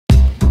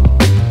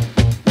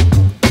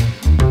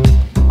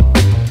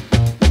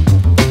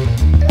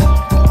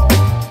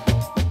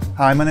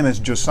Hi, my name is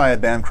Josiah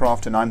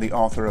Bancroft, and I'm the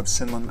author of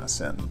Senlin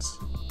Ascends.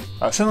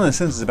 Senlin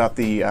Ascends is about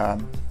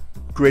the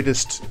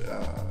greatest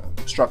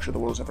structure the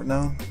world's ever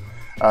known.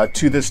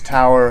 To this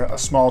tower, a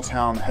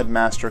small-town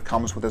headmaster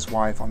comes with his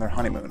wife on their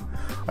honeymoon.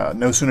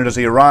 No sooner does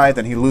he arrive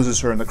than he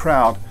loses her in the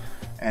crowd,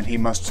 and he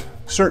must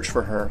search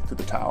for her through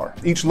the tower.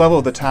 Each level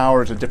of the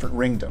tower is a different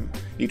ringdom.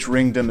 Each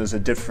ringdom is a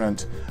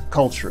different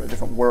culture, a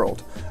different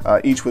world,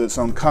 each with its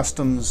own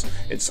customs,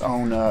 its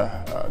own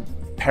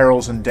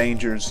perils and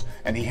dangers,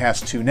 and he has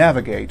to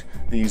navigate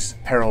these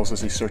perils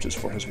as he searches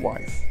for his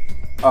wife.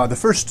 The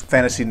first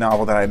fantasy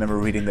novel that I remember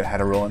reading that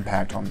had a real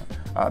impact on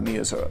me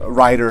as a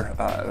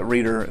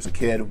reader as a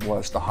kid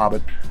was The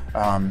Hobbit.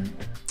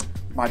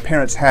 My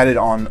parents had it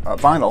on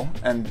vinyl,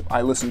 and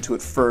I listened to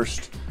it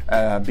first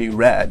be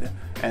read.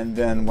 And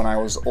then when I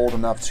was old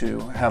enough to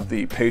have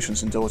the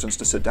patience and diligence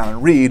to sit down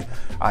and read,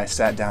 I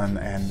sat down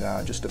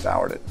and just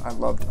devoured it. I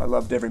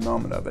loved every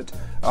moment of it.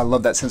 I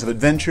love that sense of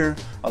adventure.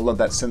 I love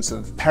that sense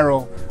of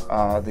peril,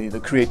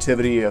 the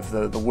creativity of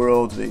the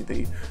world,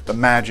 the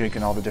magic,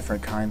 and all the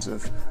different kinds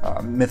of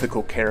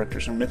mythical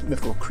characters and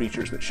mythical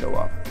creatures that show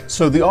up.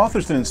 So the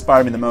authors that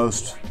inspired me the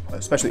most,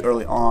 especially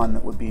early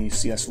on, would be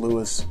C.S.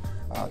 Lewis,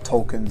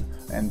 Tolkien,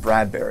 and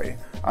Bradbury.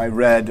 I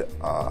read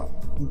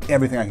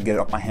everything I could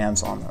get my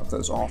hands on of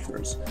those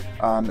authors.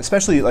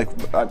 Especially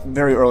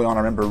very early on, I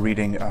remember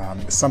reading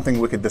Something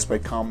Wicked This Way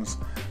Comes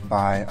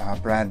by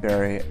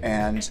Bradbury,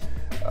 and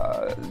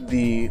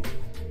the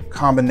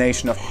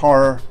combination of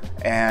horror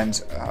and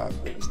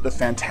the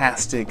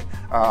fantastic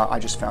I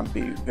just found to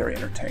be very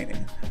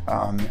entertaining.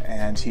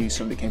 And he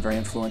soon became very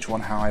influential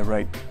in how I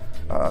write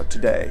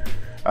today.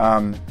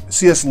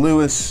 C.S.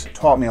 Lewis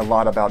taught me a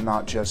lot about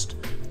not just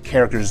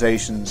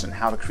characterizations and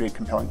how to create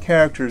compelling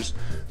characters,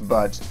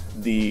 but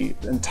the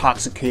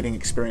intoxicating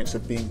experience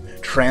of being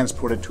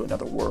transported to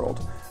another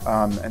world.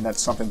 And that's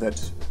something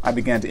that I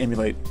began to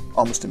emulate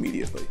almost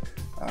immediately.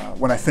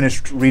 When I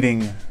finished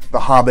reading The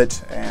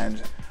Hobbit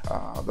and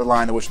The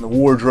Lion, the Witch, and the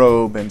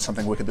Wardrobe and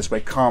Something Wicked This Way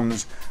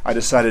Comes, I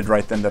decided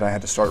right then that I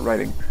had to start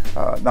writing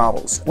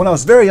novels. When I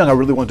was very young, I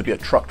really wanted to be a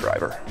truck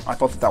driver. I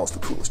thought that was the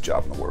coolest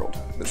job in the world.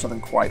 There's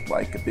something quite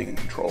like being in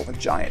control of a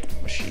giant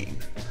machine.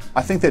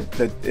 I think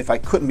that if I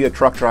couldn't be a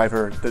truck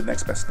driver, the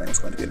next best thing was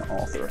going to be an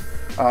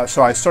author.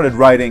 So I started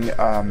writing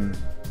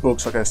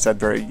books, like I said,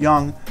 very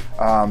young.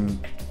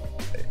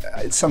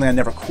 It's something I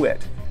never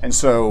quit. And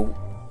so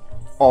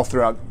all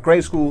throughout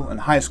grade school and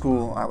high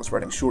school, I was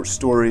writing short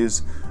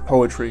stories,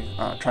 poetry,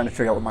 trying to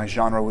figure out what my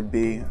genre would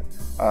be.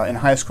 In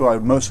high school, I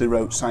mostly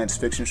wrote science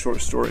fiction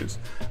short stories,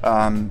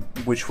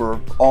 which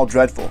were all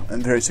dreadful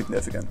and very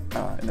significant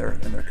in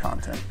their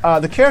content.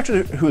 The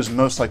character who is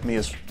most like me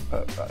is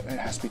it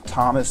has to be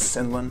Thomas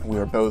Senlin. We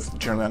are both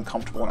generally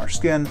uncomfortable in our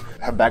skin,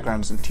 have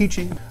backgrounds in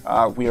teaching.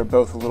 We are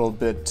both a little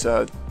bit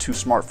too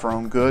smart for our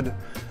own good.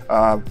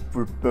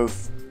 We're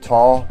both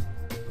tall.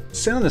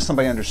 Senlin is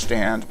somebody I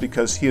understand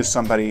because he is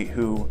somebody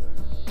who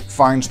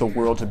finds the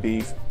world to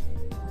be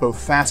both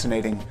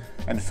fascinating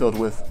and filled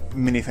with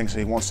many things that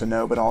he wants to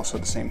know, but also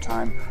at the same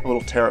time a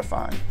little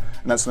terrifying.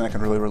 And that's something I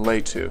can really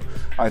relate to.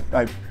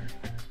 I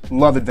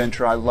love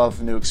adventure, I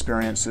love new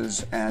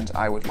experiences, and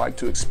I would like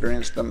to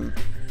experience them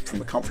from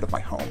the comfort of my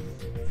home.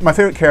 My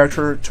favorite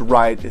character to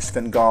write is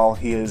Fingal.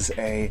 He is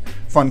a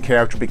fun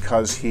character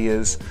because he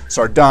is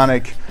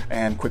sardonic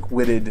and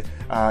quick-witted.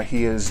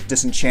 He is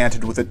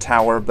disenchanted with the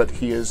tower, but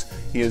he is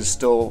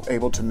still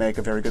able to make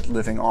a very good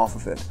living off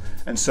of it.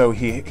 And so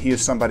he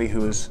is somebody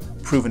who is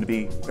proven to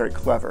be very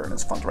clever, and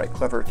it's fun to write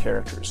clever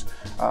characters.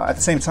 At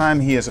the same time,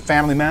 he is a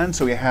family man,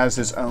 so he has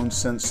his own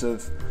sense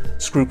of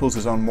scruples,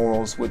 his own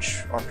morals,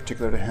 which are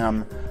particular to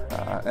him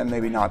and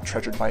maybe not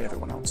treasured by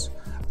everyone else.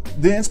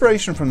 The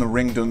inspiration from the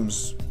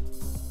ringdoms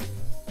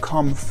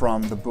come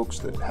from the books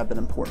that have been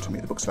important to me,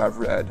 the books that I've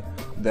read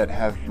that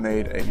have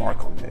made a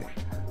mark on me.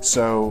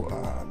 So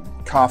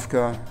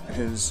Kafka,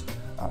 his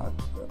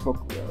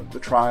book The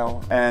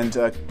Trial, and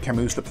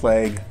Camus' The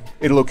Plague.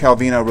 Italo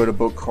Calvino wrote a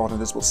book called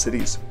Invisible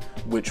Cities,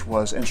 which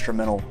was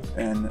instrumental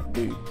in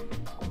the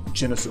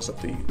genesis of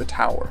the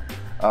Tower.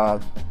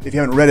 If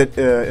you haven't read it,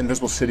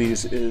 Invisible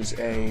Cities is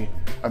an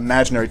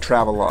imaginary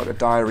travelogue, a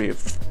diary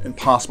of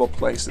impossible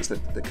places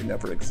that could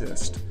never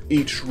exist.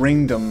 Each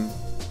ringdom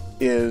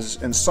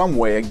is in some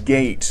way a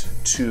gate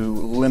to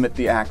limit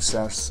the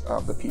access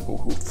of the people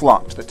who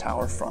flock to the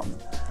tower from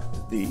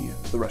the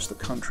rest of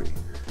the country.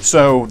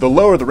 So the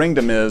lower the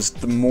ringdom is,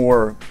 the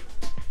more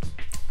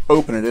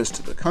open it is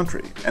to the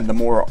country, and the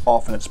more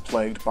often it's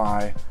plagued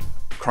by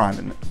crime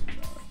and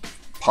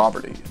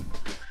poverty and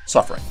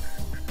suffering.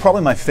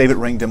 Probably my favorite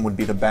ringdom would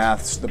be the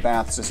Baths. The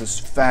Baths is this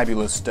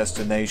fabulous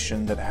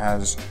destination that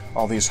has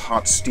all these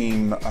hot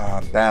steam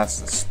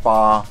baths, a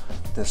spa,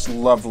 this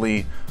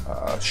lovely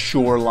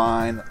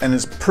shoreline, and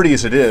as pretty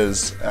as it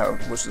is,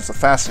 which is the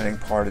fascinating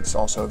part, it's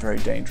also a very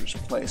dangerous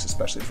place,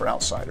 especially for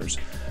outsiders,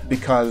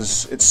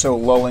 because it's so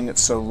lulling,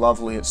 it's so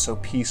lovely, it's so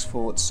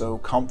peaceful, it's so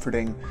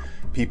comforting.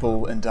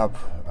 People end up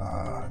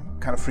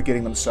kind of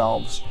forgetting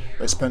themselves.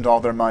 They spend all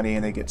their money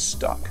and they get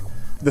stuck.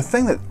 The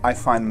thing that I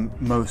find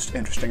most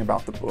interesting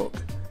about the book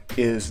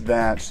is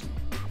that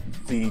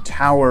the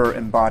tower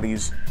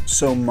embodies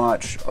so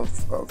much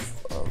of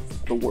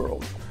the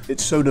world.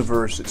 It's so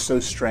diverse, it's so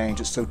strange,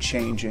 it's so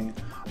changing,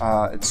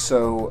 it's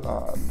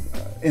so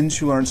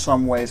insular in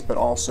some ways, but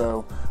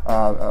also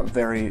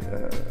very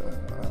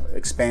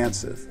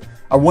expansive.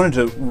 I wanted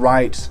to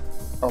write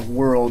a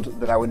world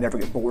that I would never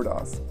get bored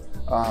of.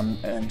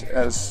 And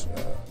as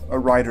a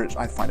writer,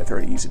 I find it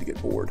very easy to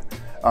get bored.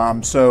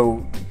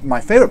 So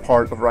my favorite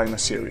part of writing a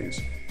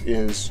series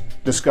is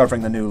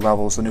discovering the new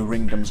levels, the new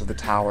ringdoms of the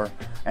tower,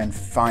 and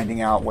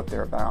finding out what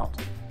they're about.